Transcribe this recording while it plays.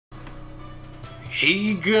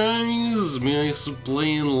Hey guys, me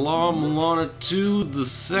playing La-Mulana 2, the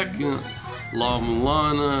second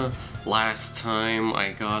La-Mulana. Last time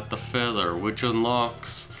I got the feather, which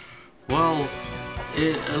unlocks, well,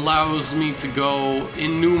 it allows me to go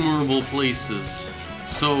innumerable places.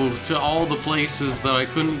 So to all the places that I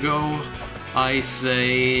couldn't go, I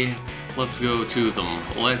say, let's go to them.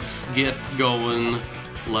 Let's get going.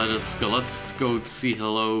 Let's go say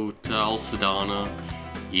hello to Alcidana.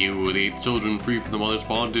 You, the children free from the mother's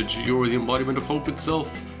bondage, you're the embodiment of hope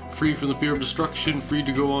itself, free from the fear of destruction, free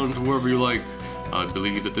to go on to wherever you like. I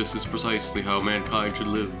believe that this is precisely how mankind should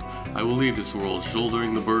live. I will leave this world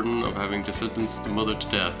shouldering the burden of having to sentence the mother to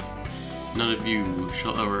death. None of you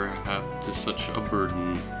shall ever have to such a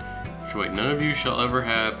burden. Wait, none of you shall ever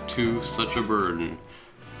have to such a burden.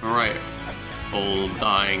 Alright, old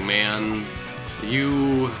dying man.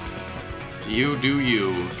 You do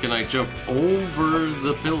you. Can I jump over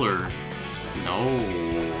the pillar?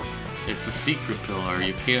 No. It's a secret pillar.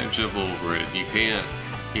 You can't jump over it. You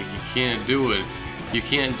can't do it. You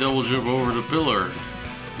can't double jump over the pillar.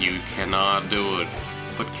 You cannot do it.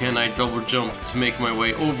 But can I double jump to make my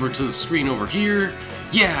way over to the screen over here?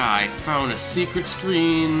 Yeah, I found a secret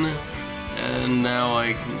screen. And now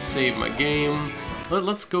I can save my game. But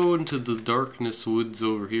let's go into the darkness woods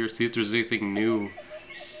over here, see if there's anything new.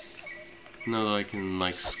 Now that I can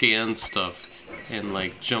like scan stuff and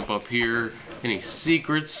like jump up here. Any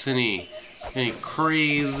secrets? Any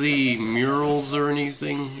crazy murals or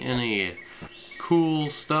anything? Any cool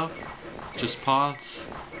stuff? Just pots?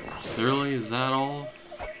 Really? Is that all?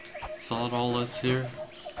 Is that all that's here?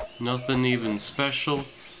 Nothing even special?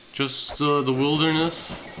 Just the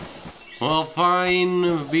wilderness? Well,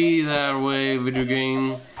 fine, be that way, video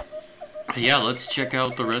game. Yeah, let's check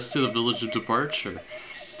out the rest of the Village of Departure.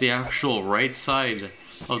 The actual right side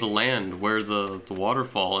of the land where the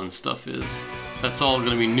waterfall and stuff is. That's all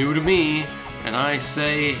gonna be new to me, and I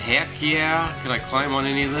say, heck yeah. Can I climb on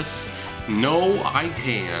any of this? No, I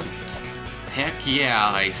can't. Heck yeah,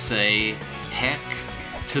 I say. Heck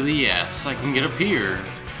to the yes. I can get up here.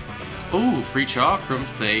 Ooh, free chakram,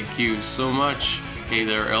 thank you so much. Hey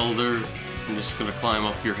there, Elder. I'm just gonna climb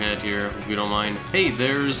up your head here, if you don't mind. Hey,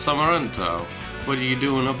 there's Samaranto. What are you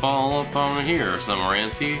doing up on here,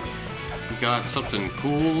 Samaranti? You got something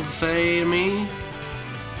cool to say to me?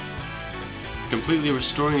 Completely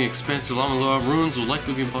restoring the expansive La-Mulana ruins will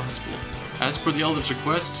likely be impossible. As per the Elder's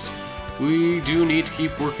request, we do need to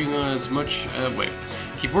keep working on as much,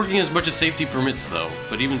 keep working as much as safety permits though,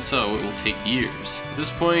 but even so, it will take years. At this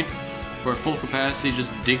point, we're at full capacity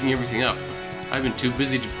just digging everything up. I've been too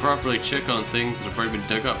busy to properly check on things that have already been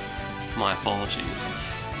dug up. My apologies.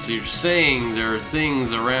 So you're saying there are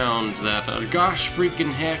things around that, gosh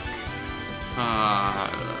freaking heck,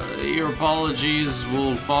 your apologies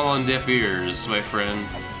will fall on deaf ears, my friend.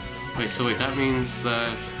 Wait, that means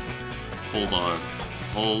that, hold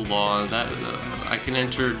on, that, I can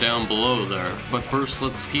enter down below there. But first,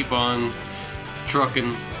 let's keep on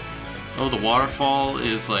trucking. Oh, the waterfall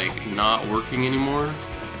is, like, not working anymore?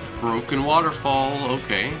 Broken waterfall,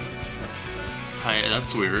 okay.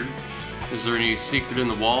 That's weird. Is there any secret in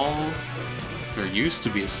the wall? There used to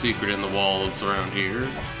be a secret in the walls around here.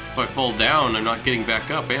 If I fall down, I'm not getting back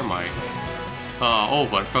up, am I? Oh,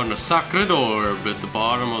 but I found a sacred orb at the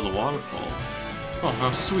bottom of the waterfall. Oh,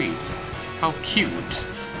 how sweet. How cute.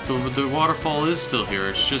 The waterfall is still here,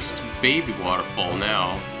 it's just baby waterfall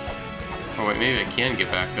now. Oh wait, maybe I can get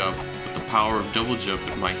back up with the power of double jump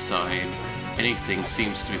at my side. Anything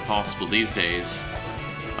seems to be possible these days.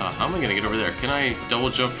 How am I gonna get over there? Can I double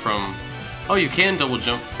jump from... Oh, you can double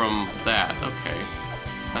jump from that. Okay.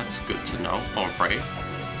 That's good to know. Alright.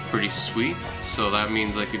 Pretty sweet. So that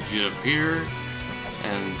means I could get up here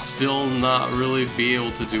and still not really be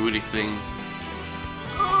able to do anything.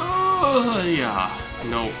 Yeah.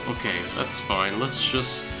 No, okay. That's fine. Let's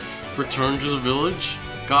just return to the village.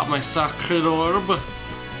 Got my sacred orb.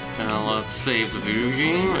 Now let's save the video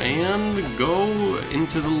game and go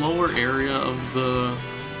into the lower area of the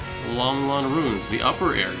La-Mulana ruins. The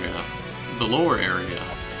upper area. The lower area.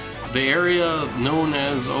 The area known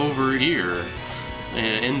as over here.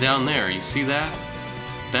 And down there. You see that?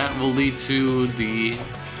 That will lead to the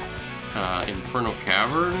Infernal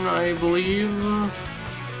Cavern, I believe.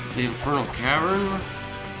 The Infernal Cavern?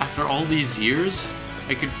 After all these years,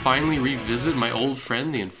 I could finally revisit my old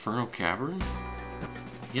friend, the Infernal Cavern?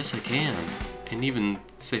 Yes, I can. And even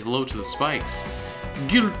say hello to the spikes.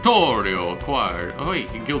 Giltorio acquired. Oh wait,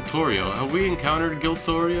 Giltorio. Have we encountered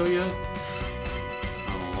Giltorio yet?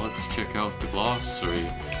 Oh, let's check out the glossary.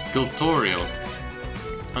 Giltorio.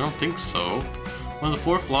 I don't think so. One of the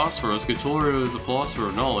four philosophers, Gatorio is the philosopher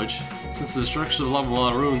of knowledge. Since the destruction of the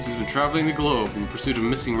La-Mulana ruins, he's been traveling the globe in pursuit of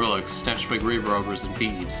missing relics snatched by grave robbers and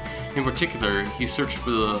thieves. In particular, he searched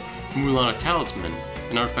for the La-Mulana talisman,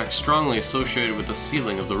 an artifact strongly associated with the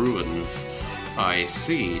sealing of the ruins. I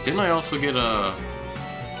see. Didn't I also get a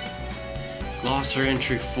glossary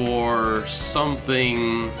entry for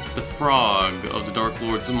something, the frog of the Dark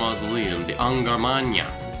Lord's mausoleum, the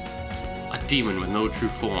Angarmanya? A demon with no true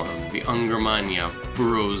form. The Angarmanya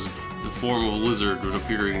burrows the form of a lizard when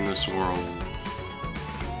appearing in this world.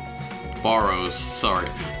 Borrows, sorry.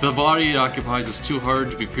 The body it occupies is too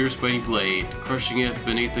hard to be pierced by any blade. Crushing it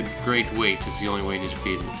beneath a great weight is the only way to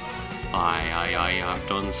defeat it. I've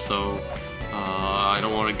done so. I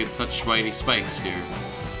don't want to get touched by any spikes here.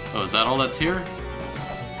 Oh, is that all that's here?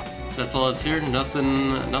 That's all that's here?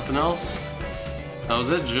 Nothing else? That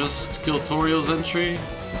was it? Just Giltorio's entry?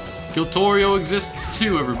 Giltorio exists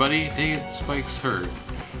too, everybody. Dang it, spikes hurt.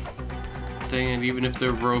 Dang it, even if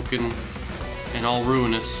they're broken and all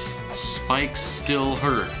ruinous, spikes still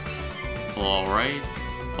hurt. Well, alright.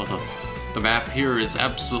 Well, the map here is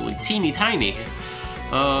absolutely teeny tiny.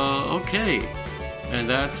 Okay. And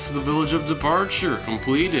that's the Village of Departure,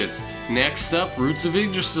 completed. Next up, Roots of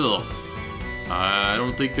Yggdrasil. I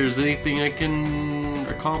don't think there's anything I can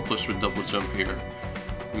accomplish with double jump here.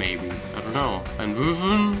 Maybe. I don't know.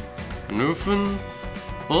 Anufin?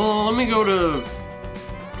 Well, let me go to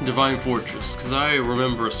Divine Fortress, because I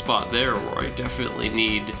remember a spot there where I definitely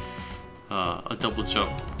need a double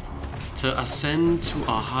jump to ascend to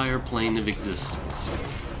a higher plane of existence.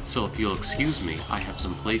 So if you'll excuse me, I have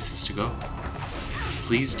some places to go.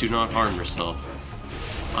 Please do not harm yourself.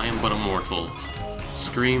 I am but a mortal.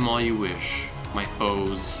 Scream all you wish, my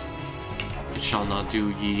foes. It shall not do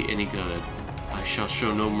ye any good. I shall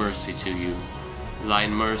show no mercy to you.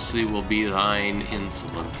 Thine mercy will be thine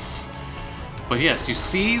insolence. But yes, you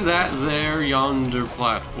see that there yonder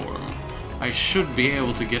platform. I should be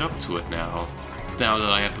able to get up to it now that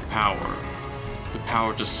I have the power. The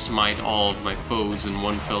power to smite all of my foes in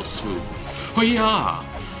one fell swoop. Oh yeah!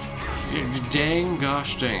 Dang,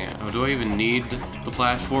 gosh dang it. Oh, do I even need the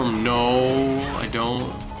platform? No, I don't.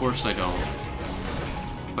 Of course I don't.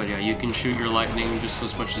 But yeah, you can shoot your lightning just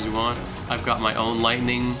as much as you want. I've got my own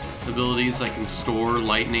lightning abilities. I can store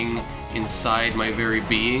lightning inside my very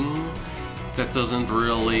being. That doesn't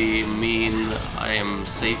really mean I am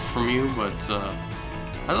safe from you, but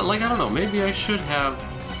I don't know. Maybe I should have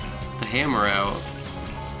the hammer out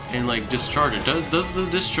and like discharge it. Does the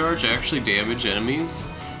discharge actually damage enemies?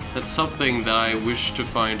 That's something that I wish to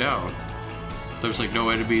find out. There's like no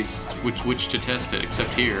enemies which to test it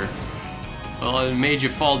except here. Well, it made you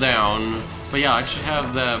fall down, but yeah, I should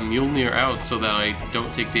have the Mjolnir out so that I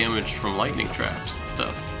don't take damage from lightning traps and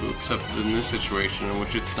stuff, except in this situation in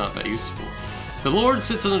which it's not that useful. The Lord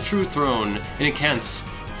sits on a true throne, and it canst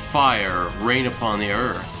fire rain upon the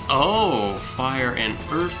earth. Oh, fire and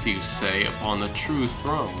earth, you say, upon the true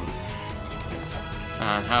throne.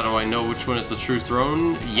 And how do I know which one is the true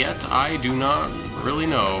throne? Yet I do not really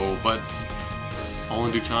know, but all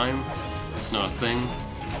in due time, it's not a thing.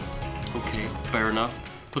 Okay, fair enough.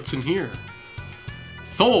 What's in here?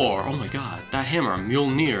 Thor! Oh my god, that hammer,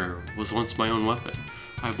 Mjolnir, was once my own weapon.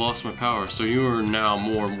 I've lost my power, so you are now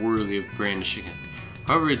more worthy of brandishing it.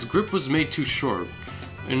 However, its grip was made too short,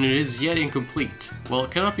 and it is yet incomplete. While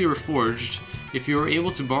it cannot be reforged, if you are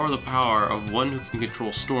able to borrow the power of one who can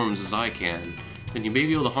control storms as I can, then you may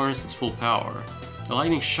be able to harness its full power. The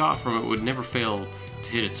lightning shot from it would never fail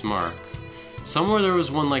to hit its mark. Somewhere there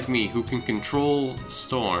was one like me who can control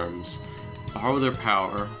storms, borrow their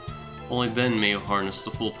power, only then may you harness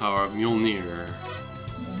the full power of Mjolnir.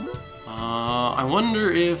 I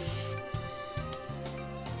wonder if...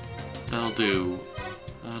 That'll do.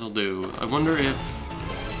 I wonder if...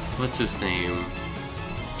 What's his name?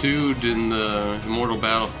 Dude in the Immortal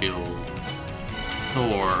Battlefield.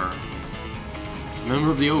 Thor.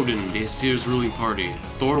 Member of the Odin, the Aesir's ruling party.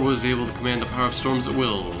 Thor was able to command the power of storms at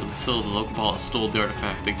will until the local boss stole the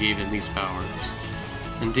artifact that gave him these powers.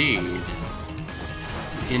 Indeed.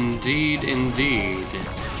 Indeed.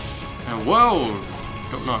 And whoa!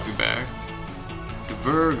 Don't knock me back.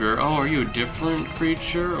 Dverger. Oh, are you a different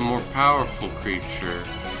creature? A more powerful creature.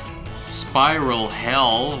 Spiral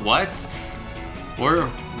Hell. What?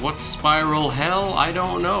 What's Spiral Hell? I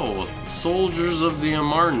don't know. Soldiers of the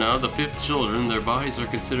Amarna, the fifth children, their bodies are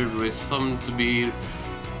considered by some to be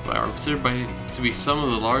some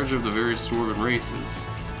of the larger of the various dwarven races.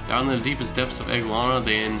 Down in the deepest depths of La-Mulana,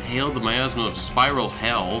 they inhaled the miasma of Spiral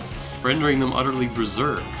Hell, rendering them utterly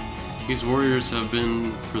berserk. These warriors have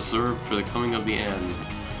been preserved for the coming of the end.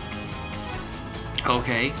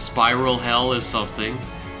 Okay, Spiral Hell is something.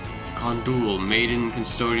 Condul, Maiden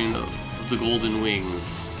Custodian of the Golden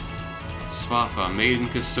Wings. Svafa, Maiden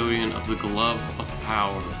Custodian of the Glove of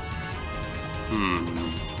Power.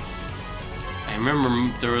 I remember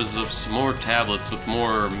there was some more tablets with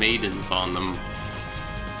more maidens on them.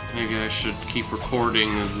 Maybe I should keep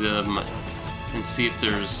recording them and see if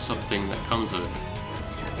there's something that comes of it.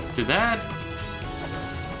 Did that?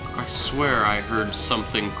 I swear I heard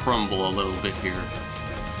something crumble a little bit here.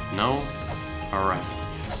 No? Alright.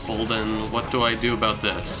 Well then, what do I do about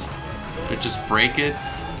this? Do I just break it?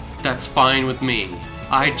 That's fine with me.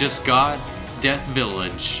 I just got Death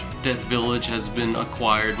Village. Death Village has been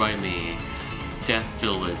acquired by me. Death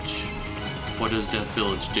Village. What does Death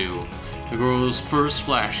Village do? The girl's first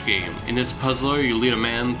Flash game. In this puzzler, you lead a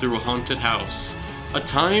man through a haunted house. A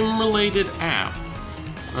time-related app.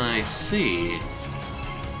 I see.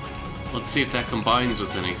 Let's see if that combines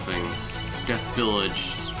with anything. Death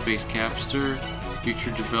Village. Space Capster.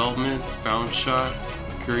 Future Development. Bounce Shot.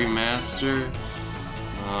 Curry Master.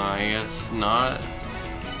 I guess not.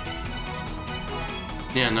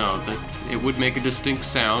 Yeah, no, it would make a distinct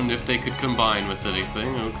sound if they could combine with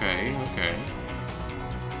anything. Okay, okay.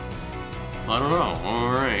 I don't know.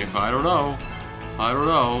 Alright, I don't know.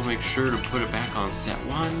 Make sure to put it back on set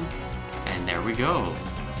 1. And there we go.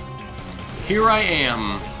 Here I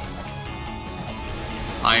am.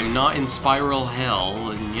 I am not in Spiral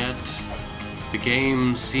Hell, and yet the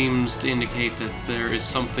game seems to indicate that there is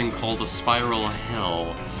something called a Spiral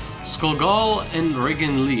Hell. Skullgall and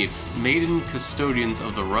Regan Leaf, maiden custodians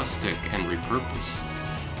of the rustic and repurposed.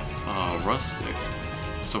 Rustic.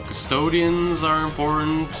 So custodians are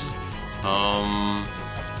important.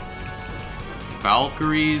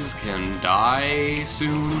 Valkyries can die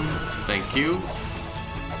soon. Thank you.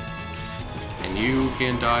 And you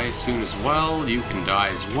can die soon as well. You can die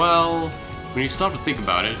as well. When you stop to think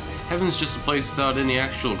about it, heaven's just a place without any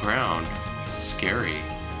actual ground. Scary.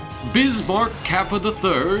 Bismarck Kappa the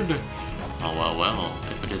Third. Oh well, well.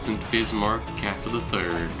 If it isn't Bismarck Kappa the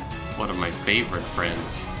Third, one of my favorite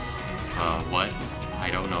friends. What?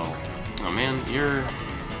 I don't know. Oh man, you're.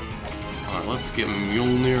 Let's get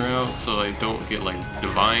Mjolnir out so I don't get like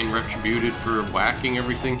divine retributed for whacking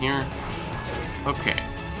everything here. Okay.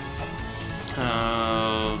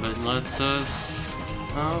 Then let us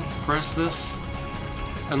press this.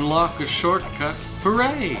 Unlock a shortcut.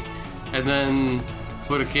 Hooray! And then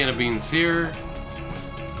put a can of beans here.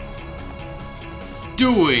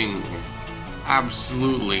 Doing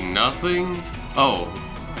absolutely nothing. Oh,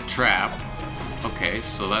 a trap. Okay,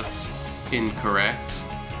 so that's incorrect.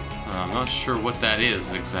 I'm not sure what that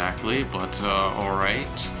is exactly, but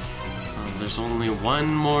alright. There's only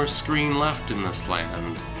one more screen left in this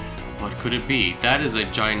land. What could it be? That is a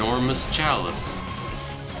ginormous chalice.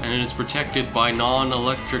 And it is protected by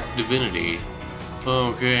non-electric divinity.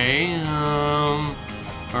 Okay,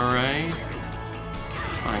 alright.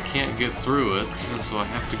 I can't get through it, so I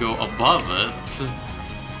have to go above it.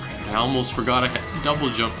 I almost forgot I had double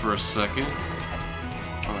jump for a second.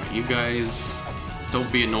 Alright, you guys, don't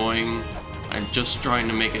be annoying. I'm just trying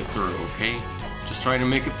to make it through, okay? Just trying to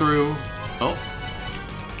make it through. Oh,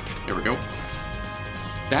 here we go.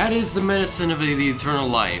 That is the medicine of the eternal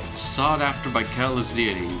life, sought after by countless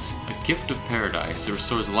deities, a gift of paradise. It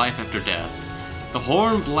restores life after death. The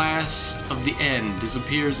horn blast of the end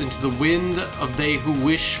disappears into the wind of they who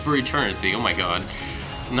wish for eternity. Oh my god.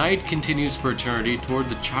 Night continues for eternity toward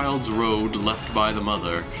the child's road left by the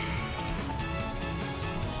mother.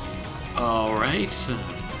 Alright,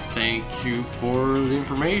 thank you for the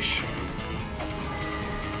information.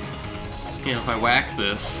 And if I whack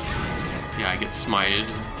this, yeah, I get smited.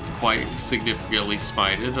 Quite significantly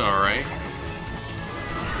smited, alright.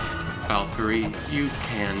 Valkyrie, you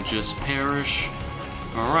can just perish.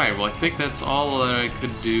 Alright, well I think that's all that I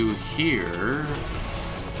could do here.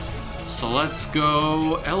 So let's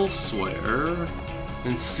go elsewhere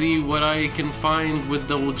and see what I can find with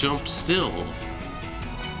double jump still.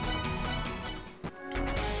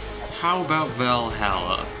 How about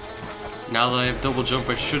Valhalla? Now that I have double jump,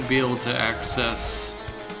 I should be able to access...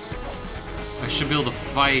 I should be able to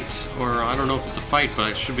fight, or I don't know if it's a fight, but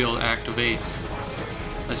I should be able to activate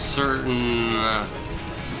a certain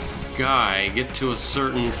guy, get to a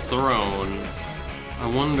certain throne. I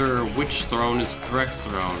wonder which throne is the correct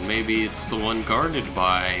throne. Maybe it's the one guarded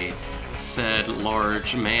by said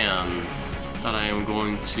large man that I am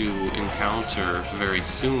going to encounter very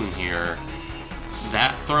soon here.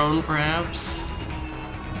 That throne, perhaps?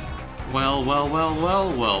 Well.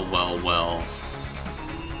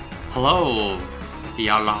 Hello.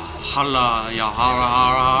 Yalla, halla, yahara,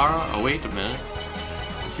 hara. Oh, wait a minute.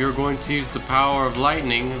 you're going to use the power of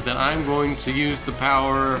lightning, then I'm going to use the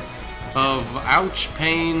power of ouch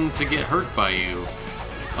pain to get hurt by you.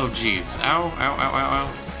 Oh jeez. Ow, ow, ow, ow,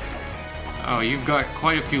 ow. Oh, you've got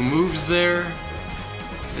quite a few moves there.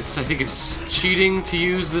 I think it's cheating to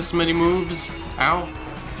use this many moves. Ow.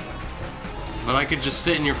 But I could just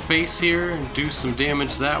sit in your face here and do some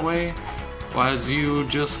damage that way, as you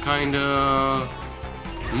just kinda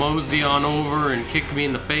mosey on over and kick me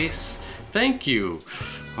in the face. Thank you.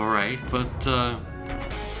 Alright, but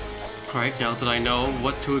alright, now that I know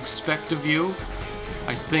what to expect of you,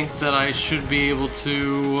 I think that I should be able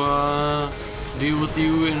to deal with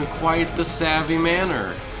you in quite the savvy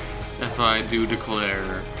manner, if I do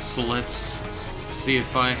declare. So let's see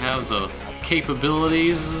if I have the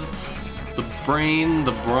capabilities, the brain,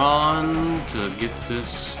 the brawn to get this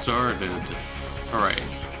started. Alright.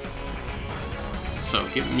 So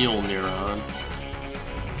get Mjolnir on.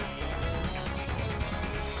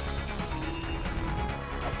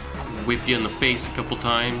 Whip you in the face a couple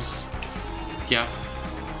times. Yeah.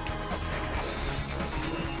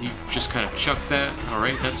 You just kind of chuck that.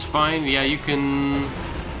 Alright, that's fine. Yeah, you can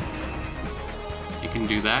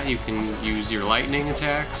do that. You can use your lightning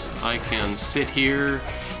attacks. I can sit here,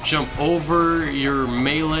 jump over your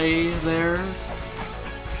melee there,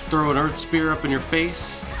 throw an earth spear up in your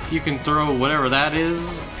face. You can throw whatever that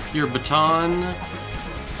is, your baton.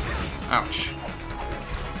 Ouch.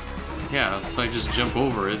 Yeah, if I just jump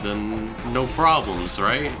over it, then no problems,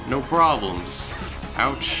 right? No problems.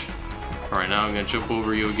 Ouch. Alright, now I'm gonna jump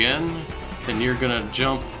over you again, and you're gonna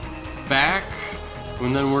jump back,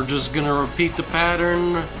 and then we're just gonna repeat the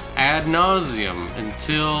pattern ad nauseum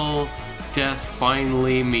until death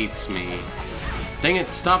finally meets me. Dang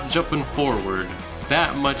it, stop jumping forward.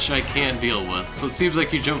 That much I can't deal with. So it seems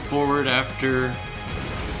like you jump forward after...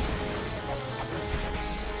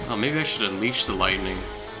 Oh, maybe I should unleash the lightning.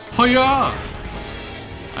 Hoya!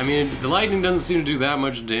 I mean, the lightning doesn't seem to do that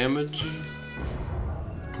much damage.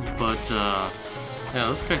 But, yeah,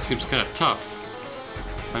 this guy seems kind of tough.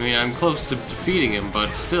 I mean, I'm close to defeating him,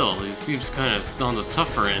 but still, he seems kind of on the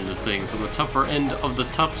tougher end of things, on the tougher end of the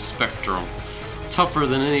tough spectrum. Tougher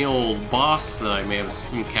than any old boss that I may have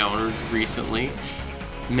encountered recently.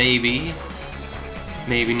 Maybe.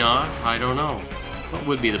 Maybe not. I don't know. What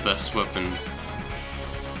would be the best weapon?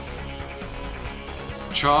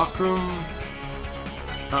 Chakram?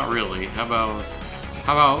 Not really. How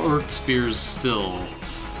about Earth Spears still?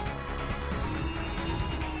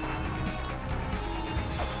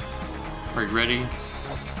 Are you ready?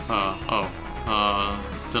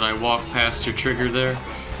 Did I walk past your trigger there?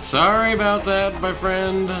 Sorry about that, my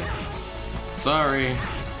friend. Sorry.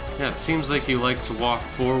 Yeah, it seems like you like to walk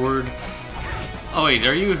forward. Oh wait,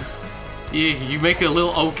 are you... You make a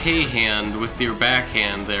little okay hand with your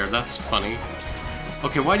backhand there. That's funny.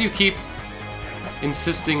 Okay, why do you keep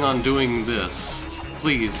insisting on doing this?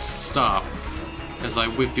 Please, stop. As I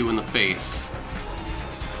whip you in the face.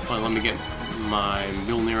 Hold on, let me get my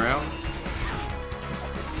Mjolnir out.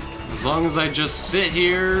 As long as I just sit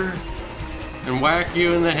here and whack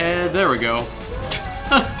you in the head, there we go.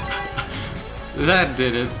 That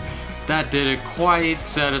did it. That did it quite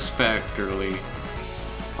satisfactorily.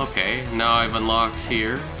 Okay, now I've unlocked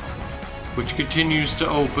here, which continues to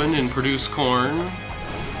open and produce corn.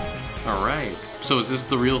 Alright, so is this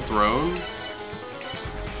the real throne?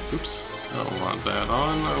 Oops, I don't want that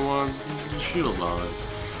on, I want the shield on.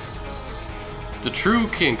 The true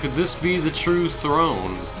king, could this be the true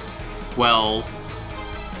throne? Well,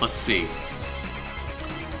 let's see.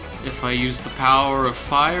 If I use the power of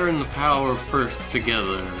fire and the power of earth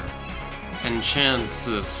together, enchant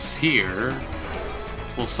this here,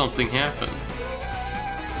 will something happen?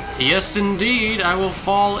 Yes, indeed, I will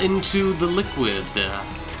fall into the liquid.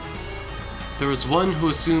 There is one who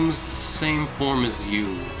assumes the same form as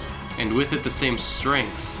you, and with it the same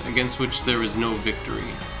strengths, against which there is no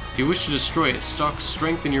victory. If you wish to destroy it, stock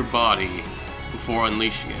strength in your body before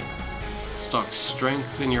unleashing it. Stock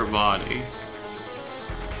strength in your body.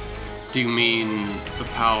 Do you mean the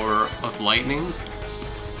power of lightning?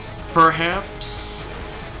 Perhaps?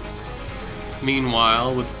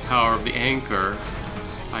 Meanwhile, with the power of the anchor,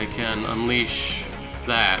 I can unleash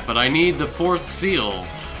that. But I need the fourth seal.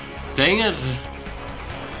 Dang it!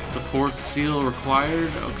 The fourth seal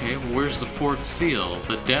required? Okay, well, where's the fourth seal?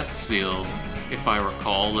 The death seal, if I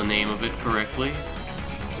recall the name of it correctly.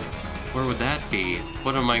 Where would that be?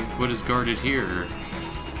 What is guarded here?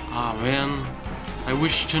 Ah, man. I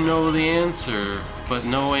wish to know the answer, but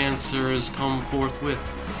no answer has come forthwith.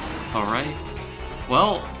 Alright.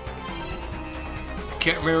 Well,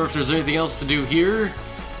 can't remember if there's anything else to do here.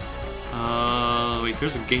 Wait,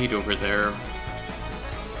 there's a gate over there.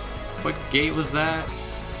 What gate was that?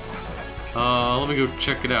 Let me go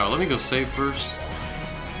check it out. Let me go save first.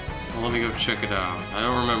 Well, let me go check it out. I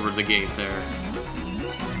don't remember the gate there.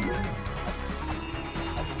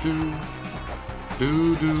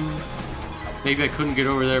 Maybe I couldn't get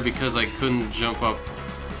over there because I couldn't jump up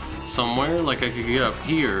somewhere. Like I could get up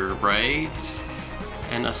here, right?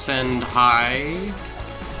 And ascend high.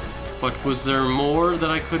 But was there more that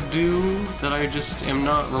I could do that I just am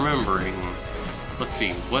not remembering? Let's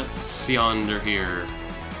see, what's yonder here?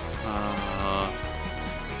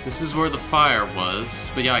 This is where the fire was,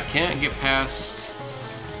 but yeah, I can't get past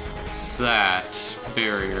that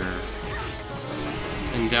barrier.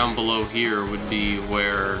 And down below here would be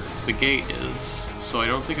where the gate is, so I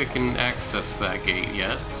don't think I can access that gate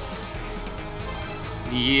yet.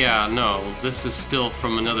 Yeah, no, this is still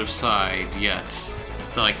from another side yet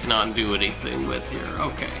that I cannot do anything with here.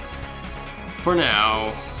 Okay. For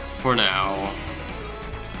now,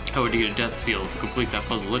 I would need a death seal to complete that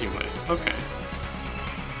puzzle anyway. Okay.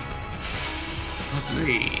 Let's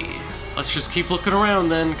see. Let's just keep looking around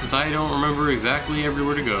then, because I don't remember exactly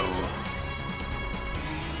everywhere to go.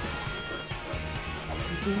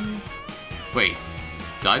 Wait,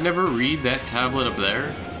 did I never read that tablet up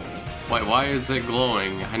there? Why is it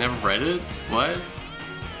glowing? I never read it? What?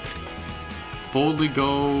 Boldly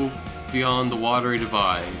go beyond the watery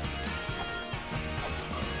divide.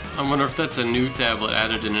 I wonder if that's a new tablet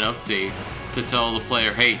added in an update to tell the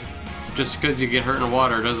player, hey, just because you get hurt in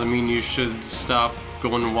water doesn't mean you should stop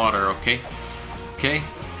going in water, okay? Okay?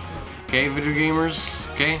 Okay, video gamers?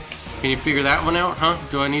 Okay? Can you figure that one out, huh?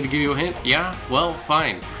 Do I need to give you a hint? Yeah? Well,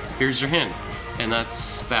 fine. Here's your hint. And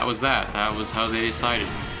that was that. That was how they decided.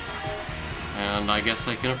 And I guess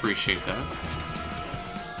I can appreciate that.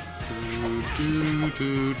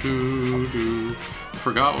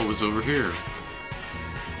 Forgot what was over here.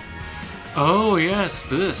 Oh yes,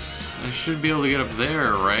 this. I should be able to get up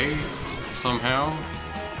there, right? Somehow.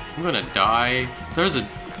 I'm gonna die. There's a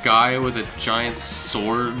guy with a giant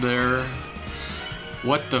sword there.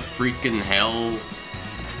 What the freaking hell?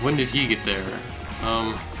 When did he get there?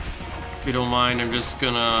 If you don't mind, I'm just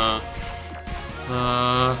gonna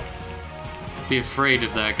be afraid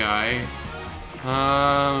of that guy.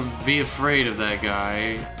 Be afraid of that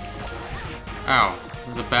guy. Ow,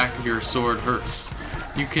 the back of your sword hurts.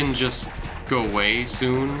 You can just go away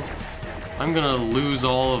soon. I'm gonna lose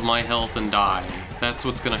all of my health and die. That's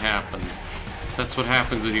what's gonna happen. That's what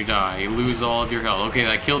happens when you die. You lose all of your health. Okay,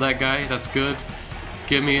 I killed that guy. That's good.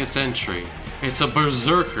 Give me its entry. It's a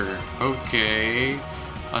berserker. Okay.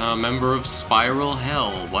 A member of Spiral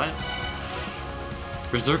Hell. What?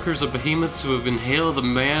 Berserkers are behemoths who have inhaled the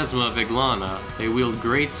miasma of La-Mulana. They wield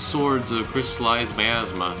great swords of crystallized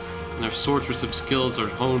miasma, and their swordsmanship skills are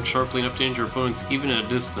honed sharply enough to injure opponents even at a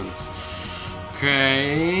distance.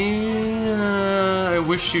 Okay, I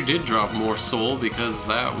wish you did drop more soul, because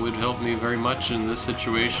that would help me very much in this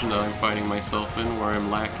situation that I'm finding myself in, where I'm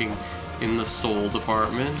lacking in the soul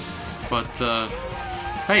department. But,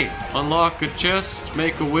 hey, unlock a chest,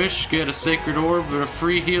 make a wish, get a sacred orb, and a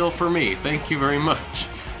free heal for me. Thank you very much.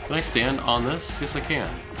 Can I stand on this? Yes, I can.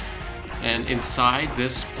 And inside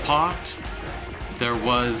this pot, there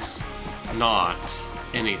was not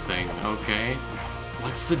anything, okay?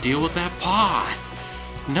 What's the deal with that pot?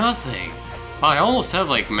 Nothing. I almost have,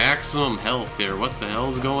 like, maximum health here. What the hell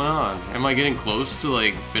is going on? Am I getting close to,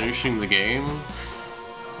 like, finishing the game?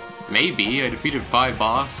 Maybe. I defeated 5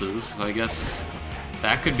 bosses. I guess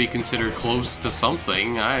that could be considered close to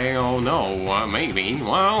something. I don't know. Maybe.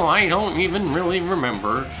 Well, I don't even really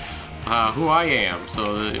remember who I am.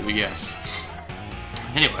 So, yes.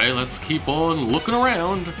 Anyway, let's keep on looking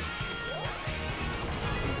around.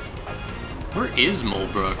 Where is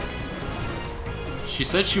Mulbrook? She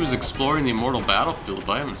said she was exploring the immortal battlefield,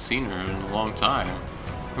 but I haven't seen her in a long time.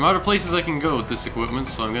 I'm out of places I can go with this equipment,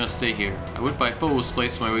 so I'm gonna stay here. I went by Foe's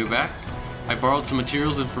place on my way back. I borrowed some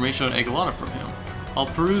materials and information on La-Mulana from him. I'll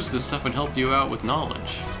peruse this stuff and help you out with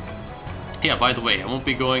knowledge. Yeah, by the way, I won't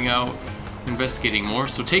be going out investigating more,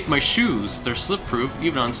 so take my shoes. They're slip-proof,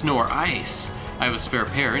 even on snow or ice. I have a spare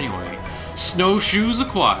pair anyway. Snowshoes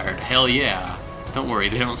acquired. Hell yeah. Don't worry,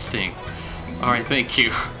 they don't stink. Alright, thank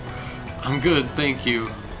you. I'm good, thank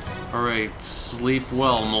you. Alright, sleep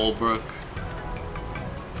well, Mulbrook.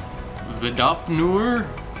 Vidopnur?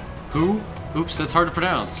 Who? Oops, that's hard to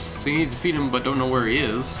pronounce. So you need to defeat him, but don't know where he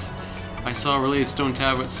is. I saw a related stone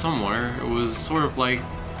tablet somewhere. It was sort of like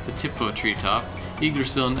the Tipo treetop.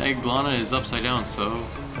 Yggdrasil and La-Mulana is upside down, so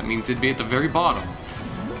that means it'd be at the very bottom.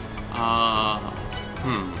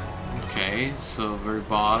 Okay, so very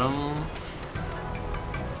bottom.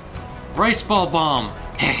 Rice ball bomb!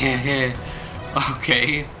 Hehehe.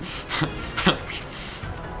 Okay.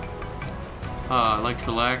 I like to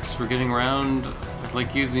relax for getting around. I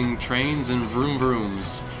like using trains and vroom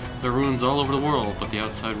vrooms. There are ruins all over the world, but the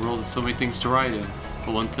outside world has so many things to ride in.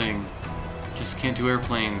 But one thing, just can't do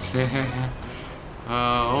airplanes. Okay,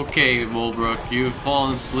 Wolbrook, you've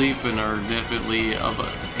fallen asleep and are definitely of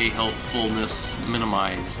a helpfulness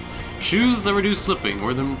minimized. Shoes that reduce slipping.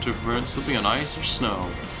 Wear them to prevent slipping on ice or snow.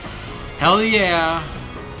 Hell yeah!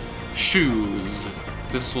 Shoes.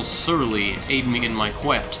 This will certainly aid me in my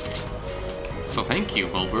quest. So thank you,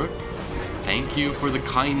 Wolbrook. Thank you for the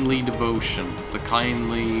kindly devotion, the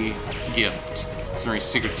kindly gift. Is there any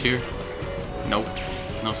secrets here? Nope.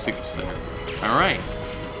 No secrets there. Alright.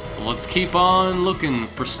 Well, let's keep on looking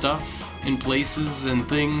for stuff in places and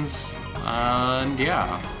things. And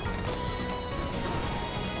yeah.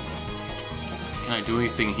 Can I do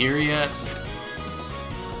anything here yet?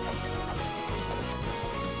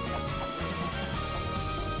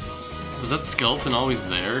 Was that skeleton always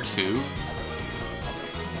there, too?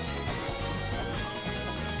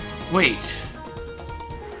 Wait.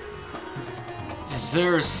 Is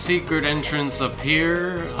there a secret entrance up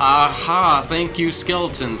here? Aha! Thank you,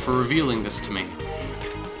 skeleton, for revealing this to me.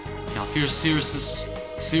 Alfir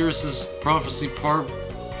Sirius's Prophecy Part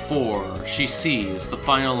 4. She sees the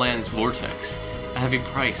final land's vortex, a heavy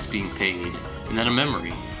price being paid, and then a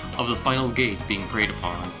memory of the final gate being preyed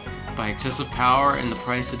upon by excessive power and the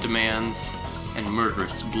price it demands, and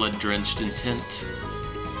murderous, blood-drenched intent.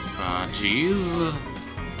 Jeez.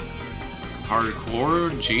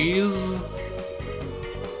 Hardcore, jeez.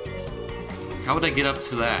 How would I get up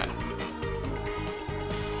to that?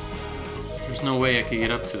 There's no way I could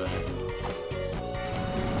get up to that.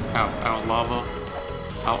 Ow, ow, lava.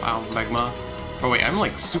 Ow, ow, magma. Oh wait, I'm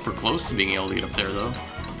like super close to being able to get up there though.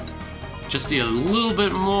 Just need a little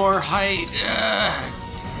bit more height.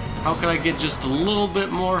 How can I get just a little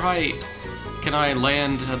bit more height? Can I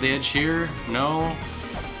land at the edge here? No.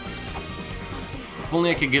 If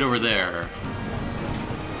only I could get over there.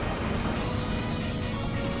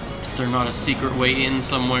 Is there not a secret way in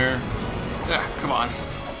somewhere? Come on.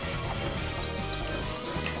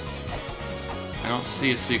 I don't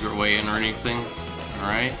see a secret way in or anything.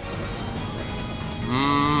 Alright.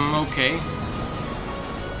 Okay.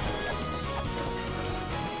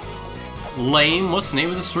 Lame. What's the name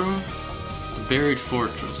of this room? The Buried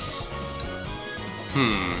Fortress.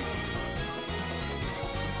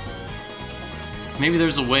 Maybe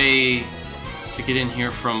there's a way to get in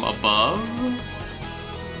here from above?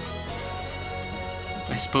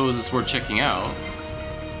 I suppose it's worth checking out.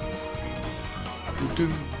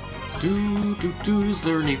 Is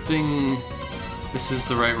there anything... This is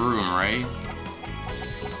the right room, right?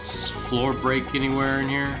 Does floor break anywhere in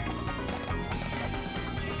here?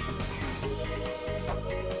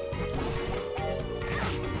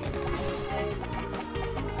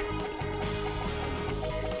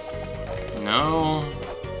 No.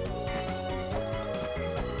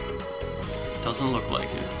 Doesn't look like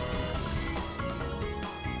it.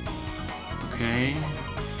 Okay.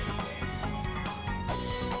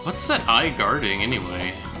 What's that eye guarding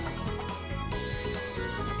anyway?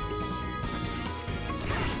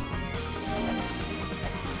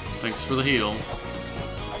 Thanks for the heal.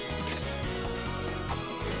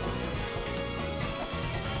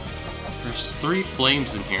 There's 3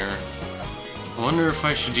 flames in here. I wonder if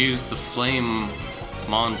I should use the flame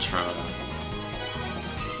mantra.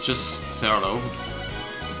 Just, I don't know.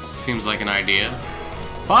 Seems like an idea.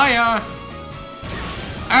 Fire!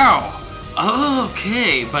 Ow!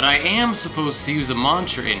 Okay, but I am supposed to use a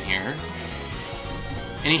mantra in here.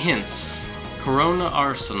 Any hints? Corona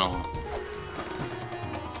Arsenal.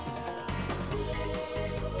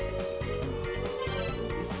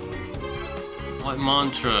 What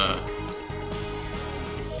mantra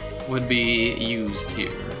would be used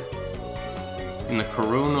here in the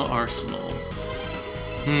Corona Arsenal?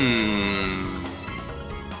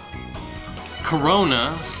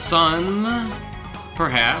 Corona, sun,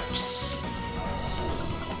 perhaps.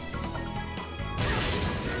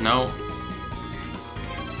 No.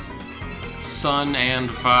 Sun and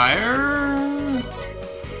fire?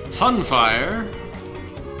 Sunfire?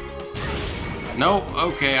 Nope,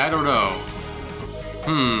 okay, I don't know.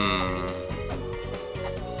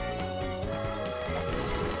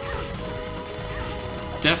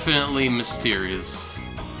 Definitely mysterious.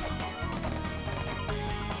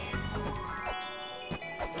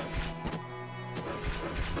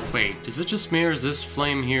 Wait, does it just me or is this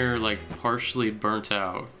flame here like partially burnt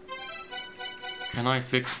out? Can I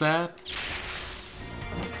fix that?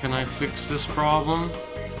 Can I fix this problem?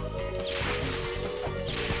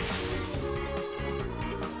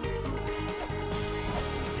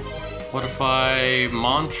 What if I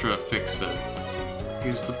mantra fix it?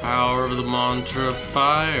 Use the power of the mantra of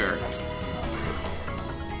fire.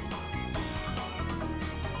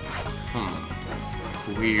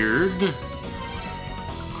 Weird.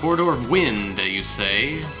 Corridor of wind, you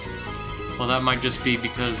say? Well, that might just be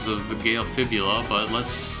because of the Gale Fibula, but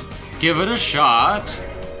let's give it a shot.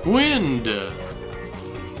 Wind!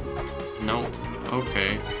 Nope.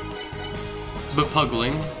 Okay.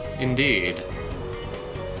 Bepuggling, indeed.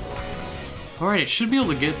 Alright, I should be able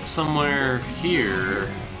to get somewhere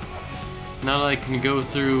here. Now that I can go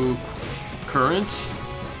through current.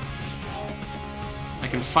 I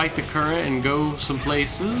can fight the current and go some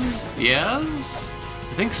places. Yes?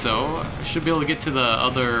 I think so. I should be able to get to the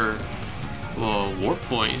other, well, warp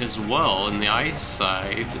point as well in the ice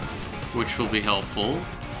side, which will be helpful.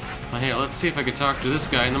 Hey, let's see if I can talk to this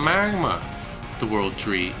guy in the magma. The World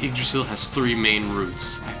Tree. Yggdrasil has 3 main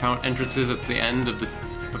routes. I found entrances at the end of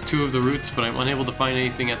 2 of the routes, but I'm unable to find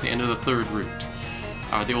anything at the end of the 3rd route.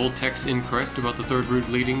 Are the old texts incorrect about the 3rd route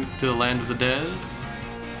leading to the Land of the Dead?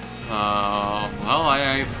 Well,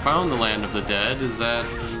 I found the Land of the Dead. Is that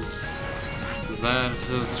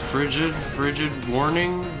frigid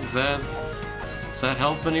warning? Does that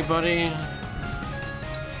help anybody?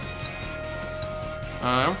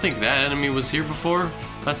 I don't think that enemy was here before.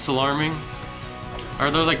 That's alarming. Are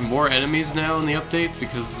there like more enemies now in the update?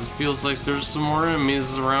 Because it feels like there's some more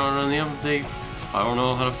enemies around in the update. I don't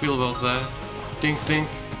know how to feel about that. Dink dink.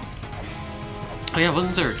 Oh yeah,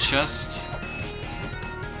 wasn't there a chest?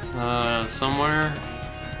 Somewhere?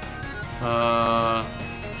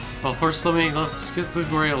 Well, first let's get the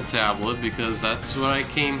Grail tablet, because that's what I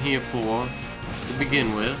came here for to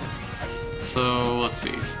begin with. So, let's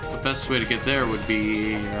see. The best way to get there would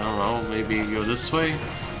be, I don't know, maybe go this way?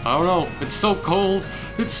 I don't know. It's so cold.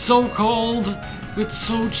 It's so cold. It's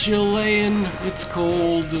so Chilean. It's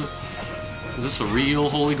cold. Is this a real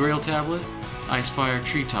Holy Grail tablet? Icefire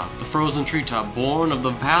Treetop. The frozen treetop born of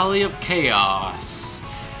the Valley of Chaos.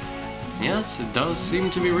 Yes, it does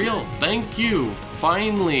seem to be real. Thank you,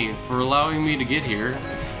 finally, for allowing me to get here.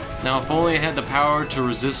 Now, if only I had the power to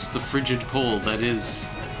resist the frigid cold that is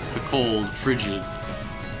the cold frigid.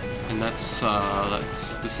 And this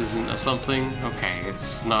isn't a something? Okay,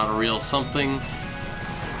 it's not a real something.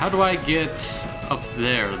 How do I get up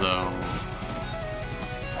there, though?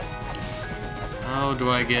 How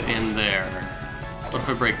do I get in there? What if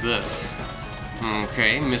I break this?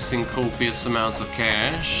 Okay, missing copious amounts of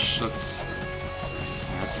cash. That's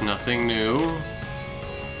nothing new.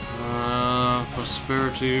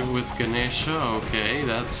 Prosperity with Ganesha. Okay,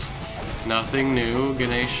 that's nothing new.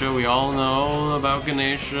 Ganesha, we all know about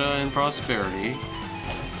Ganesha and prosperity.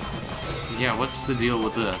 Yeah, what's the deal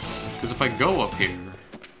with this? Because if I go up here,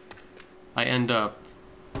 I end up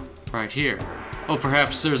right here. Oh,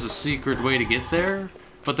 perhaps there's a secret way to get there?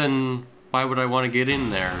 But then, why would I want to get in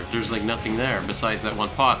there? There's like nothing there besides that one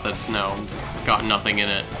pot that's now got nothing in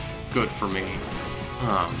it. Good for me.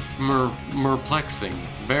 Merplexing.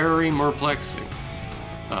 Very merplexing.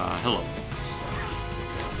 Hello.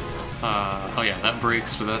 Oh yeah, that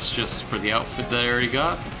breaks, but that's just for the outfit that I already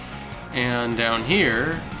got. And down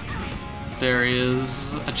here, there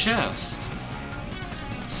is a chest.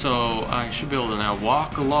 So I should be able to now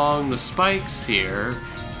walk along the spikes here,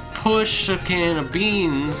 push a can of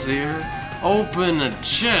beans here, open a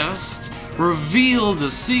chest, reveal the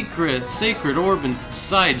secret sacred orb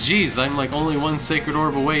inside. Jeez, I'm like only 1 sacred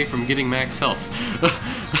orb away from getting max health.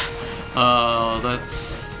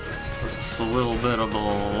 That's a little bit of a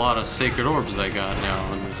lot of sacred orbs I got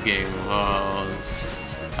now in this game.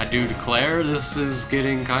 I do declare this is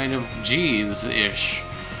getting kind of G's-ish.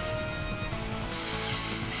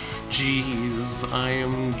 Jeez, I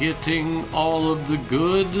am getting all of the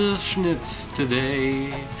good schnitz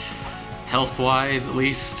today. Health-wise, at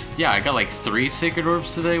least. Yeah, I got like 3 sacred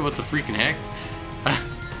orbs today. What the freaking heck?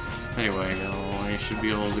 Anyway, I should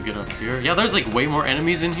be able to get up here. Yeah, there's like way more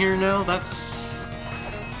enemies in here now.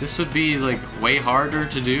 This would be like way harder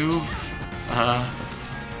to do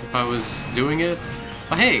if I was doing it.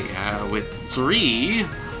 But hey, with 3,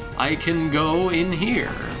 I can go in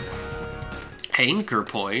here. Anchor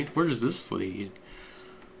point? Where does this lead?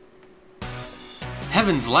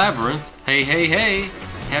 Heaven's Labyrinth. Hey, hey, hey.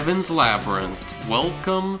 Heaven's Labyrinth.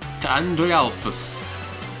 Welcome to Andrealphus.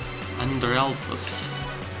 Andrealphus.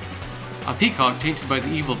 A peacock tainted by the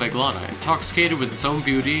evil La-Mulana, intoxicated with its own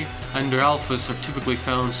beauty, Andrealphus are typically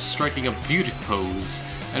found striking a beautiful pose.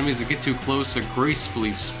 Enemies that get too close are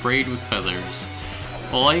gracefully sprayed with feathers.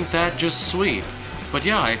 Well, ain't that just sweet? But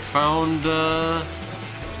yeah, I found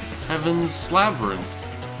Heaven's Labyrinth.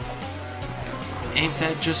 Ain't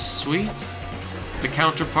that just sweet? the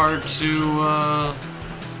counterpart to,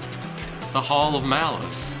 the Hall of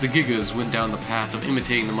Malice. The Gigas went down the path of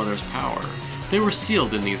imitating the Mother's power. They were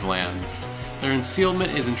sealed in these lands. Their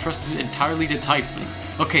ensealment is entrusted entirely to Typhon.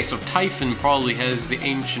 Okay, so Typhon probably has the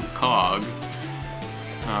ancient cog.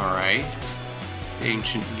 Alright.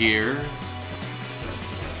 Ancient gear.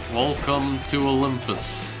 Welcome to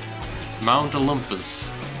Olympus. Mount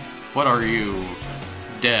Olympus. What are you?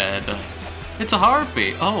 Dead. It's a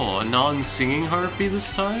harpy! Oh, a non-singing harpy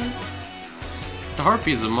this time? The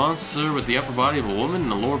harpy is a monster with the upper body of a woman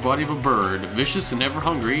and the lower body of a bird. Vicious and ever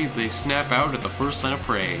hungry, they snap out at the first sign of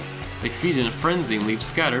prey. They feed in a frenzy and leave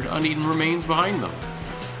scattered, uneaten remains behind them.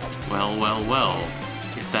 Well, well, well.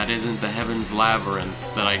 If that isn't the Heaven's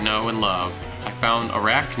Labyrinth that I know and love. I found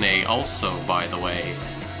Arachne also, by the way.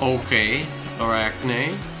 Okay,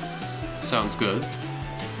 Arachne. Sounds good.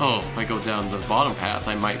 Oh, if I go down the bottom path,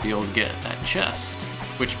 I might be able to get that chest.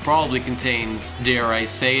 Which probably contains, dare I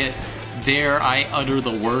say it, dare I utter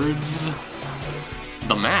the words?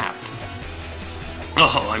 The map.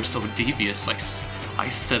 Oh, I'm so devious. I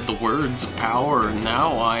said the words of power, and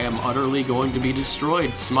now I am utterly going to be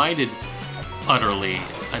destroyed, smited. Utterly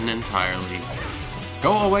and entirely.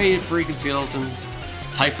 Go away, freaking skeletons.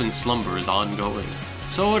 Typhon's slumber is ongoing.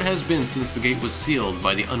 So it has been since the gate was sealed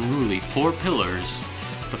by the unruly 4 pillars.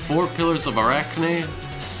 The 4 pillars of Arachne,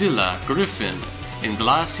 Scylla, Griffin, and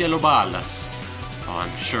Glacia Lobalas. Oh,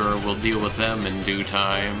 I'm sure we'll deal with them in due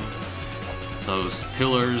time. Those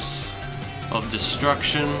pillars of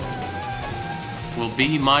destruction will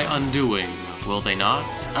be my undoing, will they not?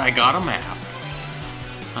 I got a map.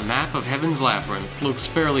 A map of Heaven's Labyrinth. Looks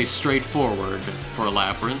fairly straightforward for a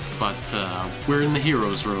labyrinth, but we're in the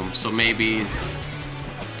hero's room, so maybe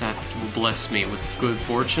that will bless me with good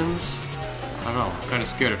fortunes. I don't know, I'm kind of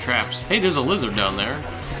scared of traps. Hey, there's a lizard down there.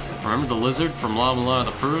 Remember the lizard from La-Mulana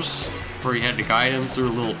the First? Where you had to guide him through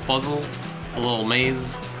a little puzzle, a little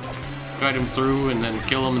maze, guide him through and then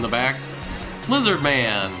kill him in the back? Lizard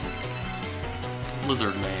Man!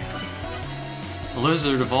 Lizard Man. The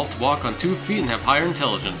lizard evolved to walk on 2 feet and have higher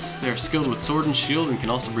intelligence. They are skilled with sword and shield and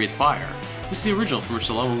can also breathe fire. This is the original from which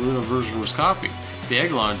the La-Mulana version was copied. The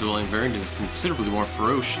Eglon dwelling variant is considerably more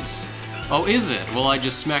ferocious. Oh, is it? Well, I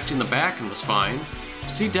just smacked in the back and was fine.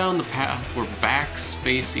 See down the path where backs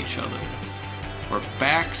face each other. Where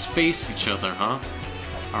backs face each other, huh?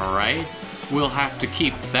 Alright. We'll have to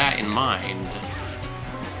keep that in mind.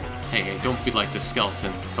 Hey, don't be like this,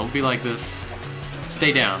 skeleton. Don't be like this.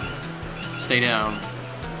 Stay down. Stay down.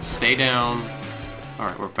 Stay down.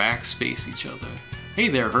 Alright, where backs face each other. Hey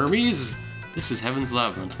there, Hermes! This is Heaven's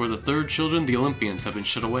Labyrinth, where the 3rd children, the Olympians, have been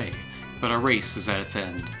shut away. But our race is at its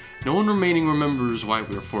end. No one remaining remembers why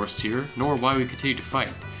we were forced here, nor why we continue to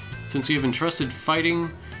fight. Since we have entrusted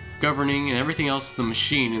fighting, governing, and everything else to the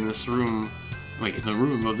machine in this room, in the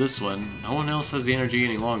room of this one, no one else has the energy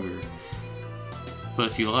any longer.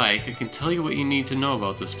 But if you like, I can tell you what you need to know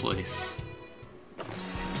about this place.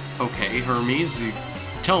 Okay, Hermes,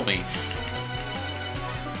 tell me.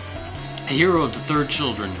 A hero of the 3rd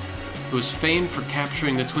children, who was famed for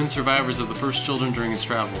capturing the twin survivors of the 1st children during his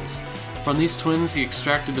travels. From these twins, he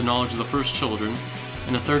extracted the knowledge of the 1st children,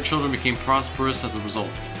 and the 3rd children became prosperous as a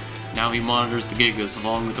result. Now he monitors the Gigas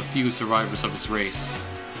along with a few survivors of his race.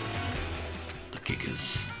 The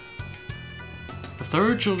Gigas. The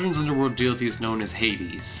 3rd children's underworld deity is known as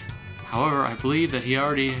Hades. However, I believe that he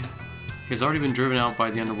has already been driven out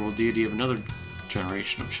by the underworld deity of another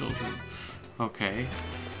generation of children. Okay.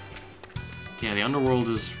 Yeah, the underworld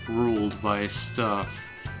is ruled by stuff.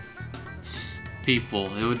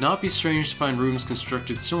 People. It would not be strange to find rooms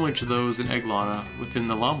constructed similar to those in Eglana within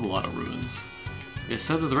the La-Mulana ruins. It is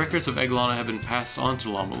said that the records of Eglana have been passed on to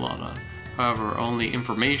La-Mulana. However, only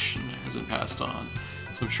information has been passed on,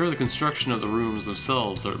 so I'm sure the construction of the rooms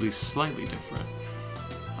themselves are at least slightly different.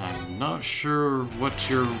 I'm not sure what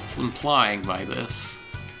you're implying by this.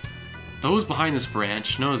 Those behind this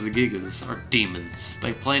branch, known as the Gigas, are demons.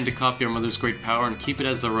 They plan to copy our mother's great power and keep it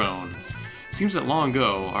as their own. It seems that long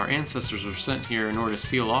ago, our ancestors were sent here in order to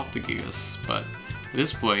seal off the Gigas, but at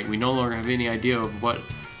this point, we no longer have any idea of what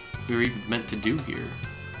we were even meant to do here.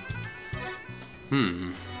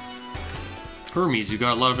 Hermes, you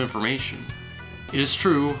got a lot of information. It is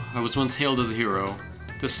true, I was once hailed as a hero.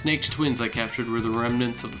 The snaked twins I captured were the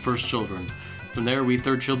remnants of the 1st children. From there, we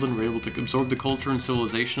 3rd children were able to absorb the culture and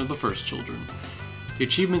civilization of the 1st children. The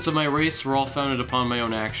achievements of my race were all founded upon my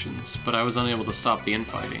own actions, but I was unable to stop the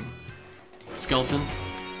infighting. Skeleton,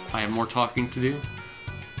 I have more talking to do.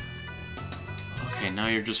 Okay, now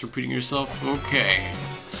you're just repeating yourself. Okay.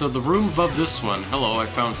 So the room above this one. Hello, I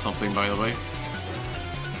found something, by the way.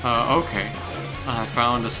 Okay. I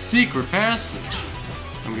found a secret passage.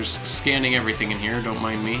 I'm just scanning everything in here, don't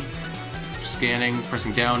mind me. Scanning,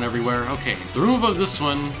 pressing down everywhere. Okay, the room above this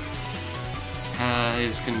one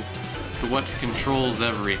is what controls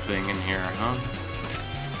everything in here, huh?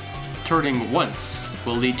 Turning once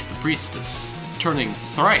will lead to the priestess. Turning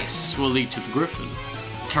thrice will lead to the griffin.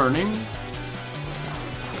 Turning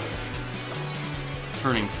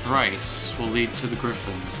thrice will lead to the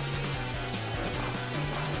griffin.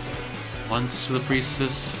 Once to the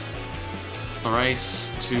priestess,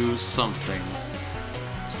 thrice to something.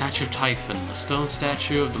 Statue of Typhon, a stone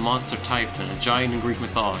statue of the monster Typhon, a giant in Greek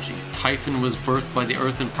mythology. Typhon was birthed by the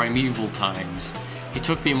earth in primeval times. He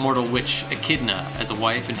took the immortal witch Echidna as a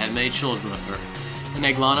wife and had many children with her. In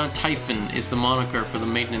La-Mulana, Typhon is the moniker for the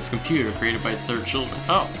maintenance computer created by the third children.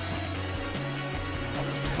 Oh.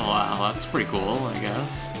 Wow, that's pretty cool, I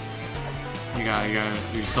guess. You got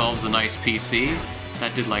yourselves a nice PC.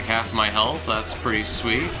 That did like half my health, that's pretty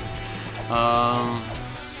sweet.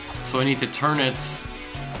 So I need to turn it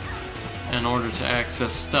in order to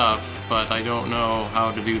access stuff, but I don't know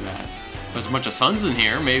how to do that. There's a bunch of suns in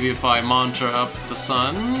here. Maybe if I mantra up the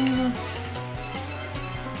sun.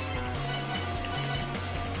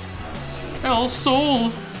 El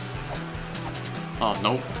Sol! Oh,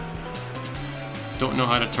 nope. Don't know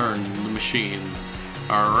how to turn the machine.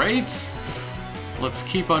 Alright. Let's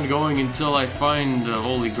keep on going until I find the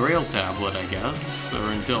Holy Grail tablet, I guess.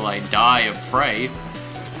 Or until I die of fright.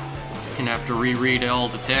 And have to reread all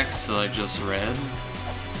the text that I just read.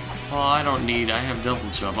 Well, I have double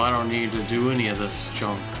jump. I don't need to do any of this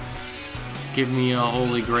junk. Give me a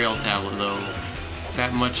Holy Grail tablet, though.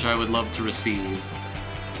 That much I would love to receive.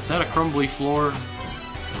 Is that a crumbly floor?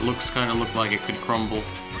 It looks like it could crumble.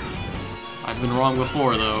 I've been wrong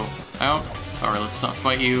before, though. Out. Alright, let's not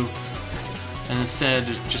fight you. And instead,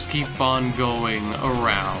 just keep on going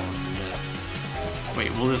around.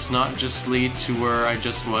 Wait, will this not just lead to where I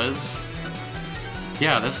just was?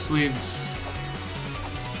 Yeah, this leads...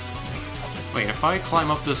 Wait, if I climb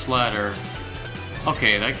up this ladder...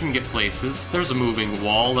 Okay, that can get places. There's a moving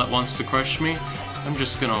wall that wants to crush me. I'm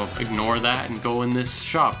just gonna ignore that and go in this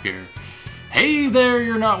shop here. Hey there,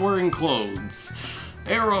 you're not wearing clothes!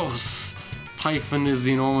 Eros! Typhon is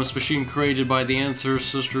the enormous machine created by the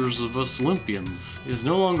ancestors of us Olympians. It is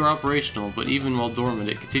no longer operational, but even while dormant,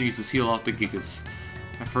 it continues to seal off the gigas.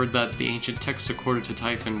 I've heard that the ancient text accorded to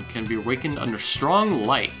Typhon can be awakened under strong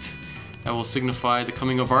light. That will signify the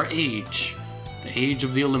coming of our age. The age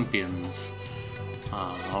of the Olympians.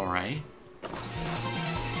 Alright.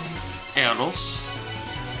 Eros.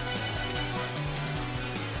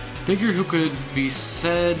 Figure who could be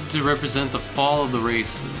said to represent the fall of the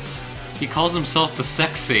races. He calls himself the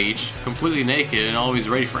Sex Sage, completely naked and always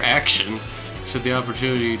ready for action, should the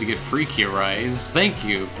opportunity to get freaky arise. Thank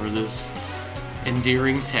you for this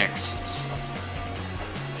endearing texts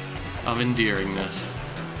of endearingness.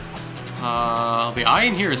 The eye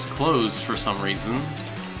in here is closed for some reason.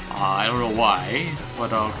 I don't know why,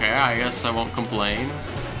 but okay, I guess I won't complain.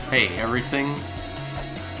 Hey, everything.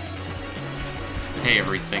 Hey,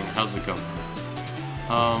 everything. How's it going?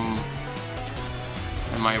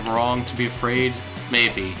 Am I wrong to be afraid?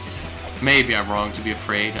 Maybe. Maybe I'm wrong to be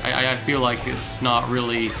afraid. I feel like it's not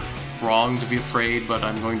really wrong to be afraid, but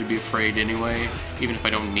I'm going to be afraid anyway, even if I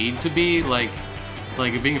don't need to be. Like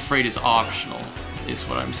being afraid is optional, is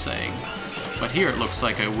what I'm saying. But here it looks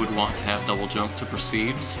like I would want to have double jump to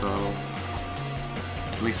proceed, so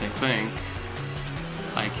at least I think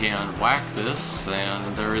I can whack this,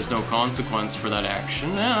 and there is no consequence for that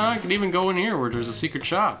action. Yeah, I can even go in here where there's a secret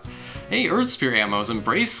shop. Hey, Earth Spear ammos and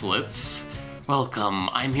bracelets. Welcome,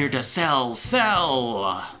 I'm here to sell.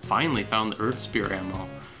 Finally found the Earth Spear ammo.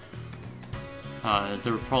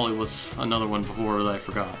 There probably was another one before that I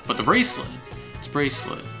forgot. But the bracelet. It's a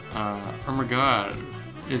bracelet. Oh my god.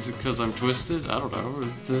 Is it because I'm twisted? I don't know.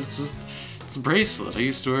 It's a bracelet. I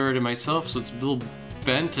used to wear it myself, so it's a little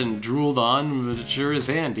bent and drooled on, but it sure is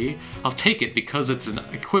handy. I'll take it because it's an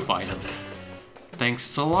equip item.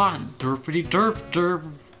 Thanks a lot, derpity derp derp.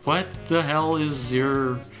 What the hell is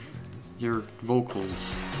your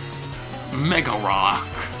vocals? Mega Rock.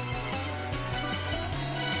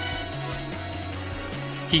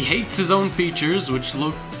 He hates his own features, which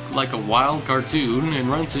look like a wild cartoon, and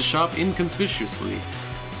runs his shop inconspicuously.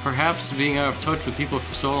 Perhaps being out of touch with people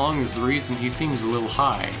for so long is the reason he seems a little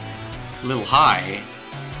high. A little high?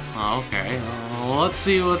 Oh, okay. Well, let's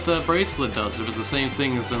see what the bracelet does, if it's the same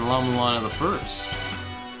thing as in La-Mulana the First.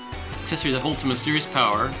 Accessory that holds some mysterious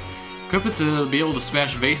power. Equip it to be able to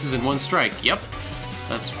smash vases in one strike. Yep.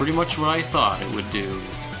 That's pretty much what I thought it would do.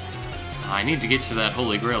 I need to get to that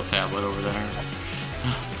Holy Grail tablet over there.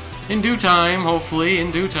 In due time, hopefully,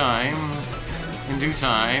 in due time. In due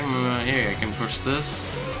time. Here, I can push this.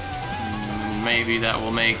 Maybe that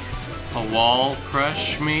will make a wall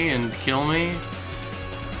crush me and kill me.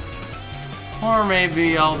 Or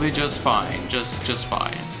maybe I'll be just fine. Just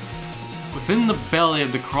fine. Within the belly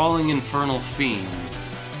of the crawling infernal fiend.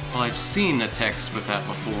 Well, I've seen a text with that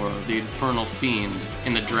before. The infernal fiend.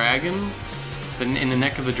 In the dragon? In the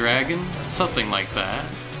neck of the dragon? Something like that.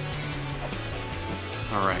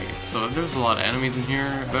 Alright, so there's a lot of enemies in here.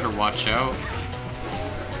 I better watch out.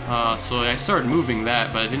 So I started moving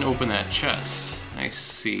that, but I didn't open that chest. I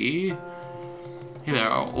see. Hey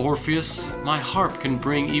there, Orpheus. My harp can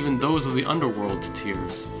bring even those of the underworld to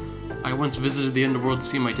tears. I once visited the underworld to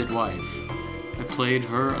see my dead wife. I played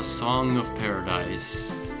her a song of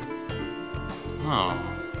paradise. Oh.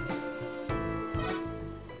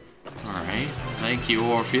 Alright. Thank you,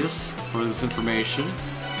 Orpheus, for this information.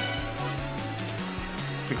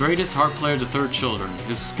 The greatest harp player of the third children.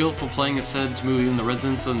 His skillful playing is said to move even the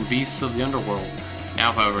residents and beasts of the underworld.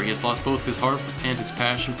 Now, however, he has lost both his harp and his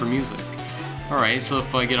passion for music. Alright, so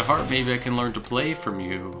if I get a harp, maybe I can learn to play from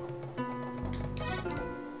you.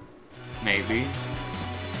 Maybe.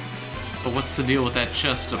 But what's the deal with that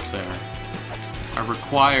chest up there? I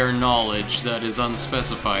require knowledge that is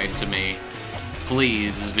unspecified to me.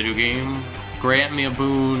 Please, video game, grant me a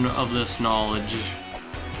boon of this knowledge.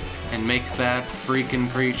 And make that freaking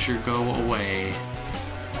creature go away.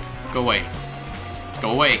 Go away.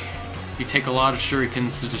 Go away. You take a lot of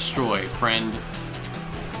shurikens to destroy, friend.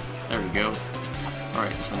 There we go.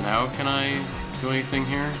 Alright, so now can I do anything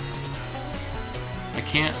here? I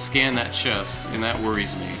can't scan that chest, and that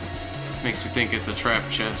worries me. Makes me think it's a trap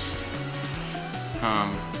chest.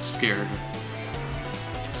 I'm scared.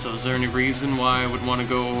 So is there any reason why I would want to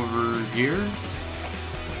go over here?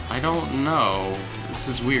 I don't know. This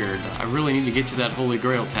is weird. I really need to get to that Holy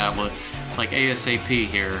Grail tablet, like ASAP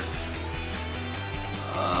here.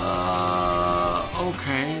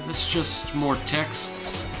 Okay, that's just more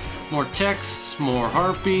texts. More texts, more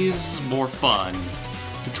harpies, more fun.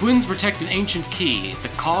 The twins protect an ancient key, the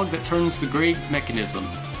cog that turns the great mechanism.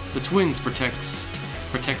 The twins protect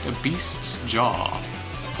a beast's jaw.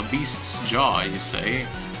 A beast's jaw, you say?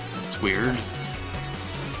 That's weird.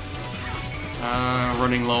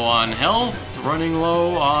 Running low on health, running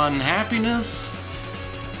low on happiness.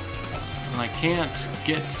 I can't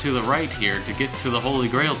get to the right here to get to the Holy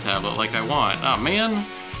Grail tablet like I want. Oh man!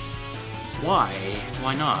 Why?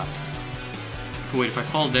 Why not? Wait, if I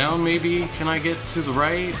fall down, maybe can I get to the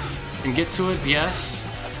right and get to it? Yes.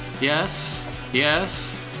 Yes.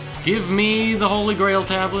 Yes. Give me the Holy Grail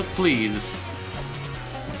tablet, please.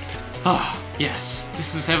 Ah, yes.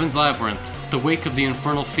 This is Heaven's Labyrinth. The wake of the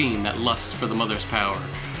infernal fiend that lusts for the mother's power.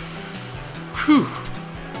 Whew.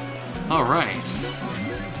 Alright.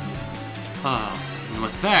 And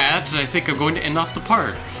with that, I think I'm going to end off the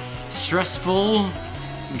part. Stressful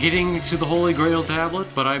getting to the Holy Grail tablet,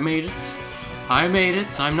 but I made it. I made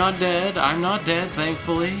it. I'm not dead. I'm not dead,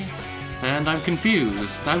 thankfully. And I'm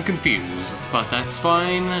confused. I'm confused, but that's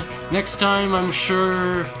fine. Next time, I'm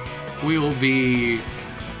sure we will be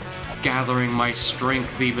gathering my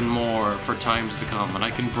strength even more for times to come, and I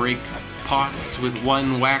can break pots with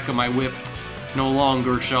one whack of my whip. No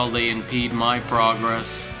longer shall they impede my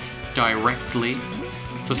progress directly.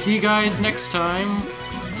 So see you guys next time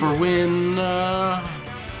for when,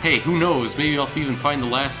 hey, who knows, maybe I'll even find the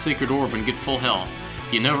last sacred orb and get full health.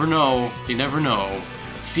 You never know, you never know.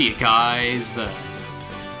 See you guys then.